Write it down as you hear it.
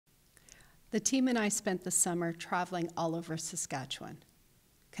The team and I spent the summer traveling all over Saskatchewan,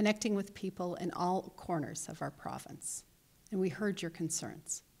 connecting with people in all corners of our province, and we heard your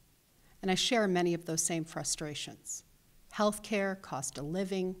concerns. And I share many of those same frustrations. Healthcare, cost of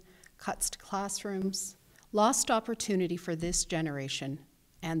living, cuts to classrooms, lost opportunity for this generation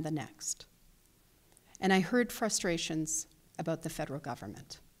and the next. And I heard frustrations about the federal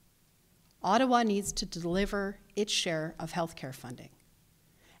government. Ottawa needs to deliver its share of healthcare funding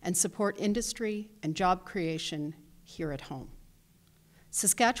and support industry and job creation here at home.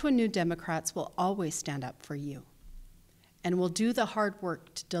 Saskatchewan New Democrats will always stand up for you and will do the hard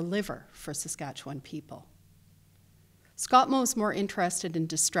work to deliver for Saskatchewan people. Scott Moe is more interested in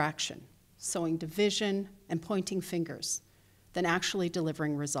distraction, sowing division and pointing fingers, than actually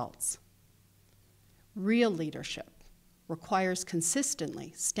delivering results. Real leadership requires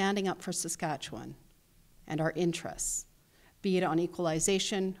consistently standing up for Saskatchewan and our interests, be it on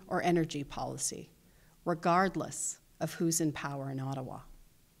equalization or energy policy, regardless of who's in power in Ottawa.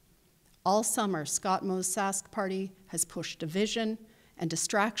 All summer, Scott Moe's Sask party has pushed division and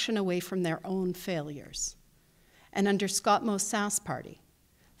distraction away from their own failures. And under Scott Moe's Sask party,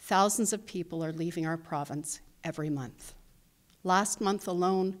 thousands of people are leaving our province every month. Last month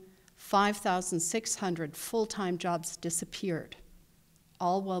alone, 5,600 full-time jobs disappeared,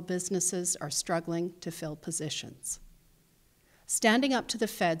 all while businesses are struggling to fill positions. Standing up to the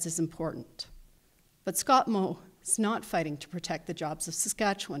feds is important, but Scott Moe is not fighting to protect the jobs of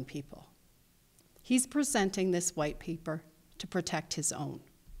Saskatchewan people. He's presenting this white paper to protect his own.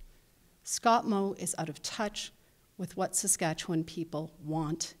 Scott Moe is out of touch with what Saskatchewan people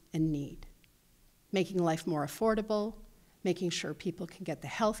want and need, making life more affordable, making sure people can get the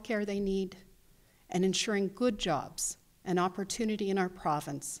health care they need, and ensuring good jobs and opportunity in our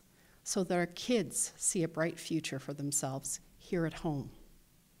province so that our kids see a bright future for themselves here at home.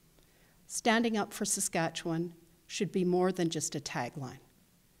 Standing up for Saskatchewan should be more than just a tagline.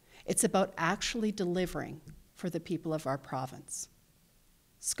 It's about actually delivering for the people of our province.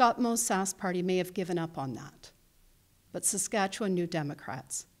 Scott Moe's Sask party may have given up on that, but Saskatchewan New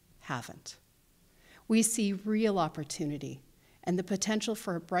Democrats haven't. We see real opportunity and the potential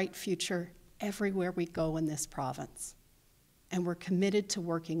for a bright future everywhere we go in this province. And we're committed to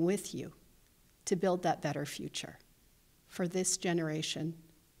working with you to build that better future for this generation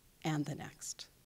and the next.